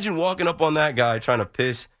 Imagine walking up on that guy trying to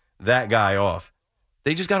piss that guy off.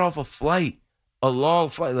 They just got off a flight, a long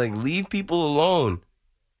flight. Like, leave people alone.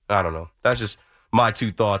 I don't know. That's just my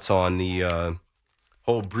two thoughts on the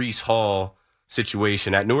whole Brees Hall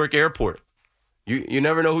situation at Newark Airport. You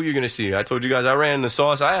never know who you're going to see. I told you guys I ran into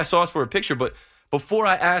Sauce. I asked Sauce for a picture, but before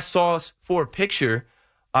I asked Sauce for a picture,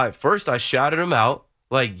 first I shouted him out,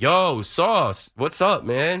 like, yo, Sauce, what's up,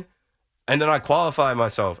 man? And then I qualified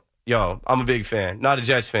myself. Yo, I'm a big fan. Not a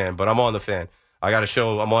Jets fan, but I'm on the Fan. I got a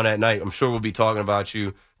show. I'm on at night. I'm sure we'll be talking about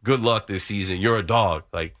you. Good luck this season. You're a dog.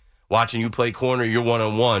 Like, watching you play corner, you're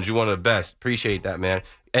one-on-ones. You're one of the best. Appreciate that, man.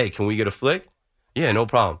 Hey, can we get a flick? Yeah, no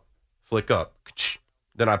problem. Flick up.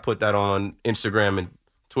 Then I put that on Instagram and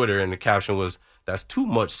Twitter, and the caption was, that's too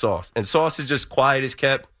much Sauce. And Sauce is just quiet as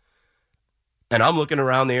kept. And I'm looking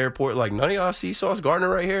around the airport like, none of y'all see Sauce Gardner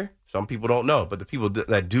right here? Some people don't know, but the people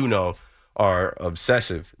that do know are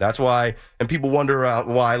obsessive. That's why, and people wonder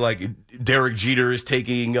why, like, Derek Jeter is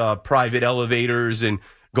taking private elevators and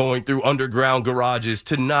going through underground garages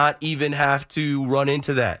to not even have to run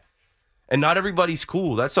into that. And not everybody's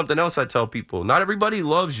cool. That's something else I tell people. Not everybody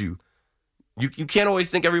loves you. You can't always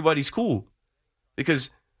think everybody's cool.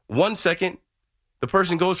 Because 1 second, the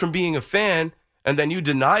person goes from being a fan, and then you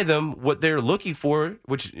deny them what they're looking for,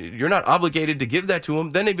 which you're not obligated to give that to them.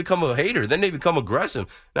 Then they become a hater. Then they become aggressive.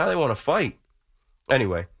 Now they want to fight.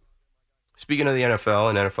 Anyway, speaking of the NFL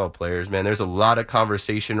and NFL players, man, there's a lot of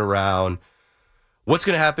conversation around what's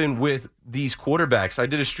going to happen with these quarterbacks. I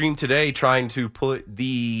did a stream today trying to put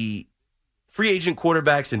the free agent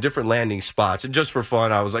quarterbacks in different landing spots. And just for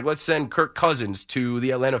fun, I was like, let's send Kirk Cousins to the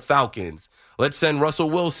Atlanta Falcons. Let's send Russell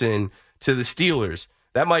Wilson to the Steelers.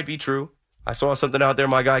 That might be true. I saw something out there,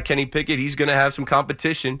 my guy Kenny Pickett, he's going to have some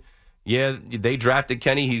competition. Yeah, they drafted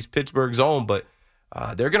Kenny. He's Pittsburgh's own, but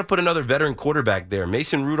they're going to put another veteran quarterback there.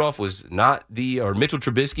 Mason Rudolph was not or Mitchell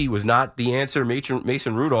Trubisky was not the answer.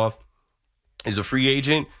 Mason Rudolph is a free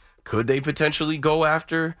agent. Could they potentially go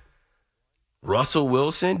after Russell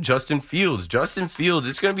Wilson, Justin Fields. Justin Fields,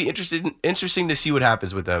 it's going to be interesting to see what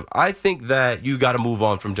happens with them. I think that you got to move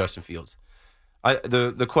on from Justin Fields.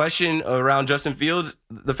 The question around Justin Fields,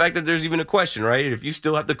 the fact that there's even a question, right? If you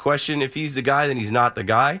still have to question if he's the guy, then he's not the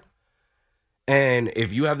guy. And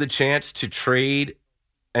if you have the chance to trade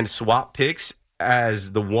and swap picks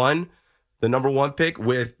as the number one pick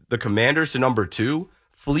with the Commanders to number 2,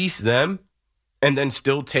 fleece them, and then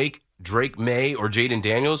still take Drake May or Jaden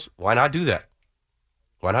Daniels, why not do that?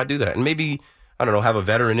 Why not do that? And maybe, I don't know, have a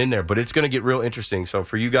veteran in there, but it's going to get real interesting. So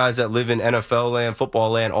for you guys that live in NFL land,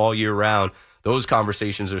 football land all year round, those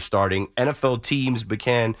conversations are starting. NFL teams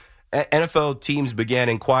began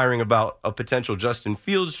inquiring about a potential Justin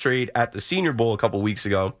Fields trade at the Senior Bowl a couple weeks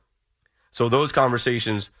ago. So those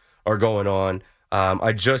conversations are going on.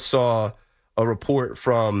 I just saw a report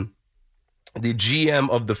from the GM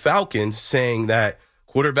of the Falcons saying that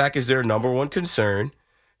quarterback is their number one concern.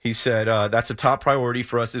 He said, that's a top priority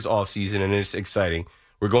for us this offseason, and it's exciting.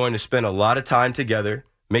 We're going to spend a lot of time together,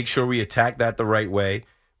 make sure we attack that the right way.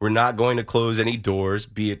 We're not going to close any doors,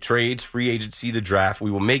 be it trades, free agency, the draft. We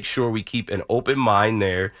will make sure we keep an open mind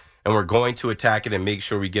there, and we're going to attack it and make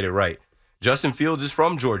sure we get it right. Justin Fields is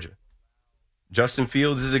from Georgia. Justin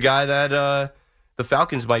Fields is a guy that the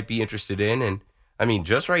Falcons might be interested in. And, I mean,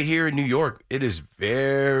 just right here in New York, it is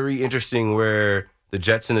very interesting where the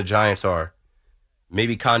Jets and the Giants are.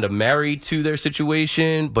 Maybe kind of married to their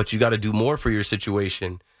situation, but you got to do more for your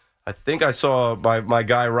situation. I think I saw my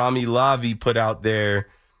guy Rami Lavi put out there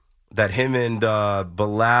that him and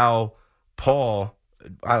Bilal Paul,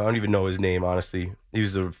 I don't even know his name, honestly. He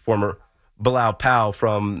was a former Bilal Powell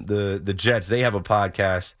from the Jets. They have a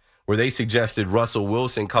podcast where they suggested Russell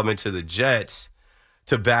Wilson coming to the Jets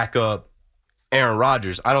to back up Aaron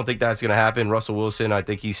Rodgers. I don't think that's going to happen. Russell Wilson, I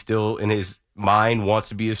think he's still in his mind wants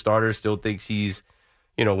to be a starter, still thinks he's,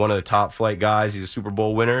 one of the top flight guys. He's a Super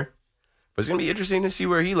Bowl winner. But it's going to be interesting to see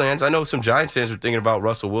where he lands. I know some Giants fans were thinking about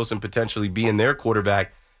Russell Wilson potentially being their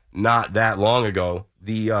quarterback not that long ago.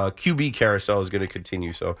 The QB carousel is going to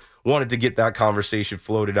continue. So wanted to get that conversation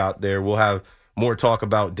floated out there. We'll have more talk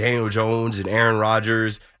about Daniel Jones and Aaron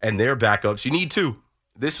Rodgers and their backups. You need 2.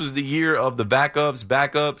 This was the year of the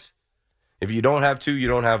backups. If you don't have 2, you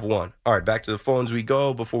don't have 1. All right, back to the phones we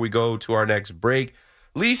go before we go to our next break.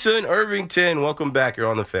 Lisa in Irvington, welcome back. You're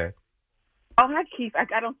on the Fan. Oh, hi, Keith. I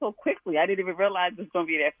got on so quickly. I didn't even realize it was going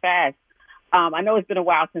to be that fast. I know it's been a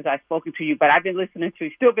while since I've spoken to you, but I've been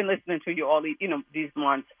still been listening to you all these, these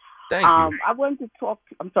months. Thank you. I wanted to talk.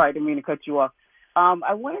 I'm sorry, I didn't mean to cut you off.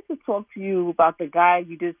 I wanted to talk to you about the guy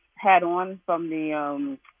you just had on from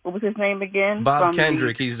the, what was his name again? Bob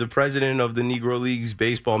Kendrick. He's the president of the Negro League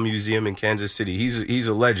Baseball Musuem in Kansas City. He's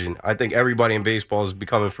a legend. I think everybody in baseball is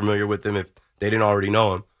becoming familiar with him if they didn't already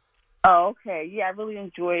know him. Oh, okay. Yeah, I really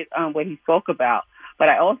enjoyed what he spoke about. But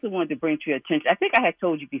I also wanted to bring to your attention, I think I had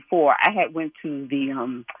told you before, I had went to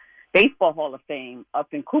the Baseball Hall of Fame up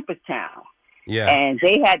in Cooperstown. Yeah. And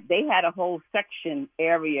they had a whole section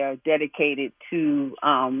area dedicated to,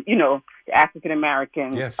 the African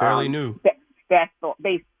American. Yeah, fairly new. Baseball.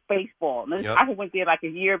 Yep. I went there like a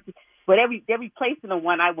year, but they replacing the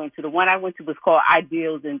one I went to. The one I went to was called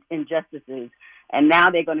Ideals and Injustices. And now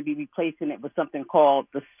they're going to be replacing it with something called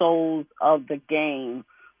The Souls of the Game,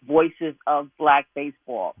 Voices of Black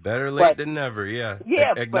Baseball. Better late than never, yeah.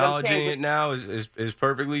 Yeah. Acknowledging it now is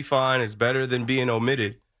perfectly fine. It's better than being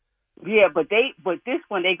omitted. Yeah, but this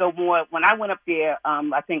one, they go more. When I went up there,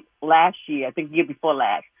 I think the year before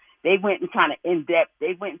last, they went and kind of in depth.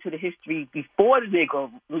 They went into the history before the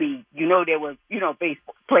Negro League. There was,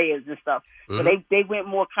 baseball players and stuff. Mm-hmm. So they went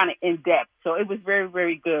more kind of in depth. So it was very,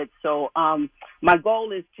 very good. So my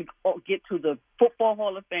goal is to get to the Football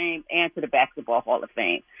Hall of Fame and to the Basketball Hall of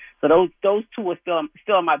Fame. So those 2 are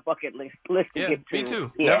still on my bucket list to get to. Me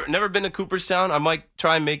too. Yeah. Never been to Cooperstown. I might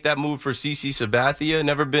try and make that move for CC Sabathia.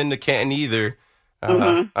 Never been to Canton either.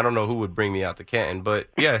 Mm-hmm. I don't know who would bring me out to Canton, but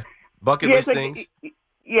yeah, bucket list things.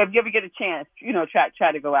 Yeah, if you ever get a chance,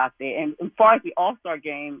 try to go out there. And as far as the All-Star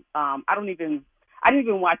game, I didn't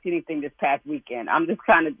even watch anything this past weekend. I'm just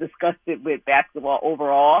kind of disgusted with basketball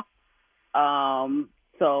overall.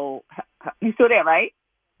 So you still there, right?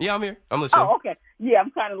 Yeah, I'm here. I'm listening. Oh, okay. Yeah,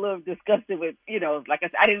 I'm kind of a little disgusted with, like I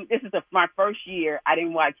said, this is my first year. I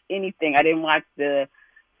didn't watch anything. I didn't watch the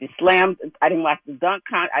slam. I didn't watch the dunk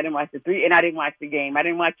count. I didn't watch the 3, and I didn't watch the game. I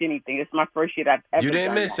didn't watch anything. It's my first year I've ever. You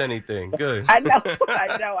didn't miss that. anything. Good. I know.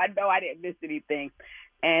 I didn't miss anything.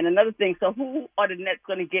 And another thing. So, who are the Nets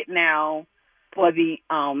going to get now for the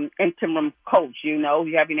interim coach? You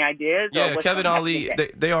have any ideas? Yeah, Kevin Ali.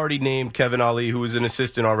 They already named Kevin Ali, who was an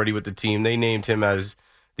assistant already with the team. They named him as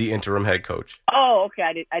the interim head coach. Oh,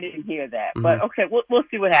 okay. I didn't hear that. Mm-hmm. But okay, we'll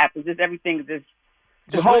see what happens. Just everything.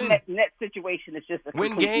 The whole net situation is just a win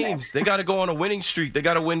complete games. mess. They got to go on a winning streak. They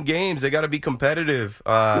got to win games. They got to be competitive.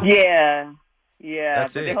 Yeah.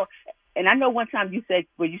 That's it. And I know one time you said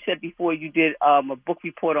before you did a book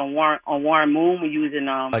report on Warren Moon when you was in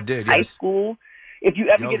high school. If you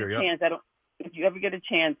ever get a chance, If you ever get a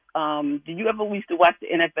chance, did you ever used to watch the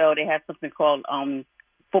NFL? They have something called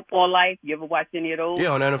Football Life. You ever watch any of those?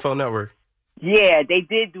 Yeah, on NFL Network. Yeah, they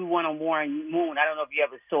did do one on Warren Moon. I don't know if you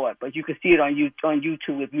ever saw it, but you can see it on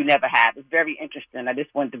YouTube if you never have. It's very interesting. I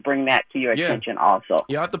just wanted to bring that to your attention also.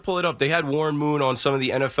 Yeah, I have to pull it up. They had Warren Moon on some of the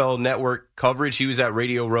NFL Network coverage. He was at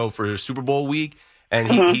Radio Row for Super Bowl week,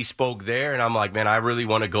 and he spoke there. And I'm like, man, I really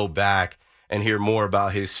want to go back and hear more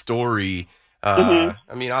about his story. I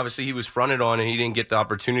mean, obviously he was fronted on and he didn't get the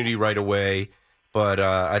opportunity right away, but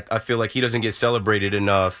I feel like he doesn't get celebrated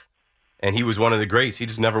enough. And he was one of the greats. He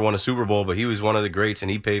just never won a Super Bowl, but he was one of the greats,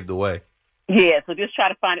 and he paved the way. Yeah, so just try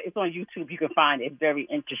to find it. It's on YouTube. You can find it. It's very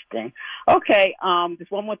interesting. Okay,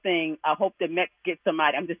 just one more thing. I hope the Mets get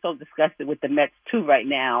somebody. I'm just so disgusted with the Mets, too, right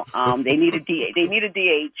now. They need a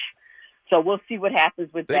DH. So we'll see what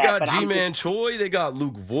happens with that. They got G-Man Choi. They got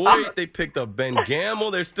Luke Voigt. They picked up Ben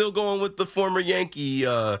Gamble. They're still going with the former Yankee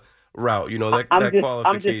route, that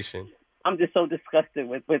qualification. I'm just so disgusted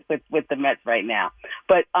with the Mets right now.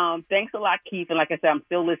 But thanks a lot, Keith. And like I said, I'm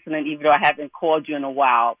still listening, even though I haven't called you in a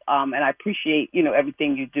while. And I appreciate,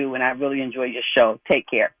 everything you do, and I really enjoy your show. Take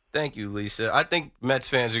care. Thank you, Lisa. I think Mets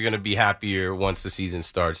fans are going to be happier once the season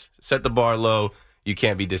starts. Set the bar low. You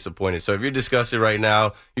can't be disappointed. So if you're disgusted right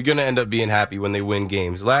now, you're going to end up being happy when they win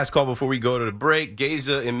games. Last call before we go to the break.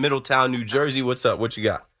 Geza in Middletown, New Jersey. What's up? What you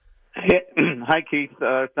got? Hi, Keith.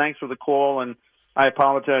 Thanks for the call, and I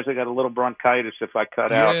apologize. I got a little bronchitis if I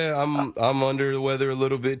cut out. Yeah, I'm under the weather a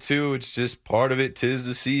little bit too. It's just part of it. 'Tis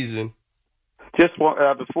the season. Just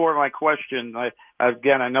before my question,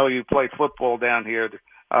 I know you play football down here.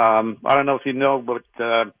 I don't know if you know, but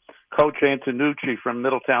Coach Antonucci from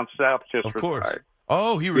Middletown South just retired.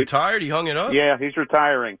 Oh, he retired? He hung it up? Yeah, he's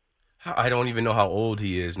retiring. I don't even know how old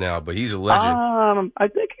he is now, but he's a legend. I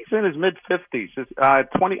think he's in his mid-50s.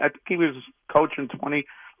 20. I think he was coaching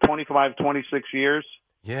 25, 26 years.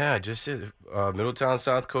 Yeah, just Middletown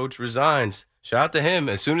South coach resigns. Shout out to him.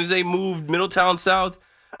 As soon as they moved Middletown South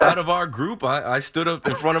out of our group, I stood up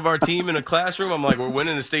in front of our team in a classroom. I'm like, we're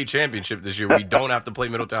winning the state championship this year. We don't have to play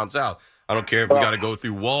Middletown South. I don't care if we got to go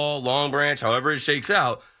through Wall, Long Branch, however it shakes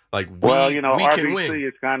out. Like we can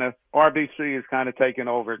win. RBC is kind of taking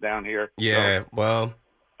over down here. Yeah, so.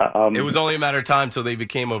 It was only a matter of time till they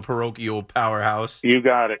became a parochial powerhouse. You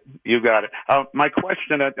got it. My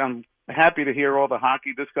question, I'm happy to hear all the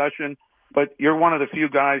hockey discussion, but you're one of the few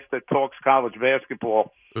guys that talks college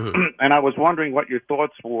basketball. And I was wondering what your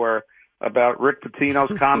thoughts were about Rick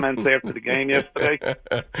Pitino's comments after the game yesterday.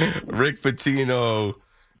 Rick Pitino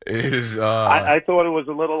is... I thought it was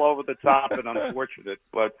a little over the top and unfortunate,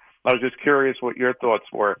 but I was just curious what your thoughts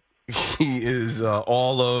were. He is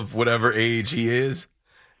all of whatever age he is.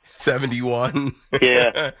 71.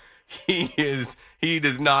 Yeah. He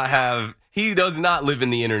does not live in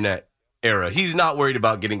the internet era. He's not worried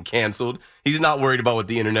about getting canceled. He's not worried about what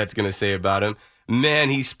the internet's going to say about him. Man,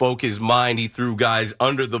 he spoke his mind. He threw guys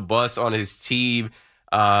under the bus on his team.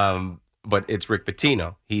 But it's Rick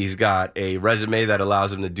Pitino. He's got a resume that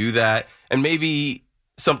allows him to do that. And maybe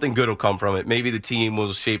something good will come from it. Maybe the team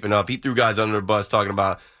will shapen up. He threw guys under the bus talking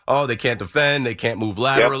about, they can't defend. They can't move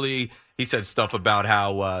laterally. Yep. He said stuff about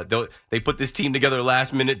how they put this team together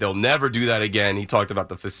last minute. They'll never do that again. He talked about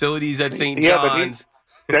the facilities at St. John's.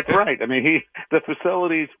 That's right. I mean, the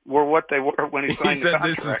facilities were what they were when he signed the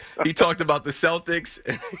contract. He talked about the Celtics.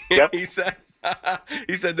 Yep. He said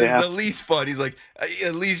this is the least fun. He's like,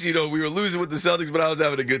 at least, we were losing with the Celtics, but I was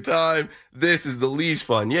having a good time. This is the least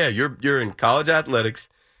fun. Yeah, you're in college athletics.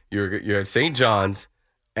 You're at St. John's,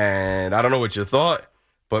 and I don't know what you thought.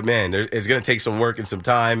 But, man, it's going to take some work and some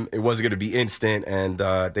time. It wasn't going to be instant, and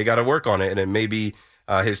they got to work on it. And then maybe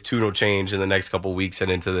his tune will change in the next couple of weeks and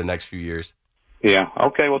into the next few years. Yeah.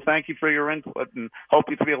 Okay, well, thank you for your input, and hope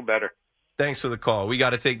you feel better. Thanks for the call. We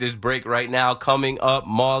got to take this break right now. Coming up,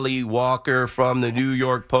 Molly Walker from the New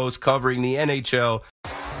York Post covering the NHL.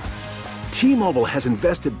 T-Mobile has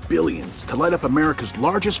invested billions to light up America's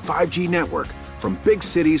largest 5G network, from big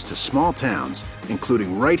cities to small towns,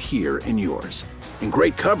 including right here in yours. And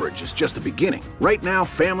great coverage is just the beginning. Right now,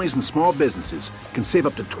 families and small businesses can save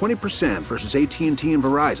up to 20% versus AT&T and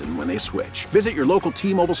Verizon when they switch. Visit your local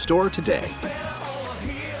T-Mobile store today.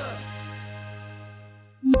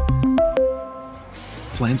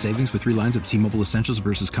 Plan savings with 3 lines of T-Mobile Essentials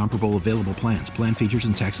versus comparable available plans. Plan features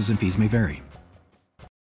and taxes and fees may vary.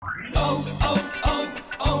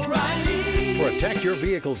 O'Reilly. Protect your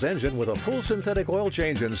vehicle's engine with a full synthetic oil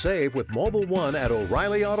change and save with Mobile One at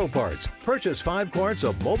O'Reilly Auto Parts. Purchase 5 quarts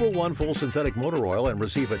of Mobile One full synthetic motor oil and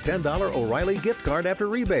receive a $10 O'Reilly gift card after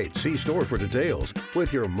rebate. See store for details.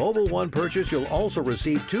 With your Mobile One purchase, you'll also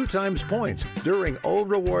receive 2 times points during O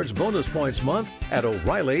Rewards Bonus Points Month at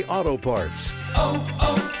O'Reilly Auto Parts.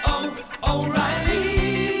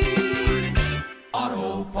 O'Reilly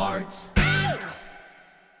Auto Parts.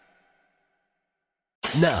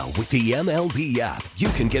 Now, with the MLB app, you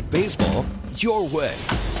can get baseball your way.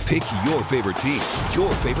 Pick your favorite team,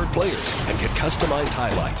 your favorite players, and get customized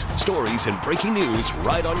highlights, stories, and breaking news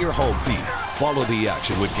right on your home feed. Follow the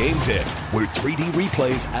action with Game Day, where 3D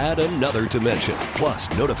replays add another dimension. Plus,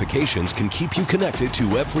 notifications can keep you connected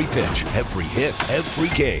to every pitch, every hit,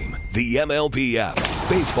 every game. The MLB app.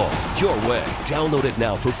 Baseball your way. Download it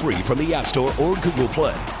now for free from the App Store or Google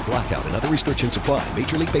Play. Blackout and other restrictions apply.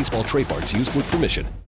 Major League Baseball trademarks used with permission.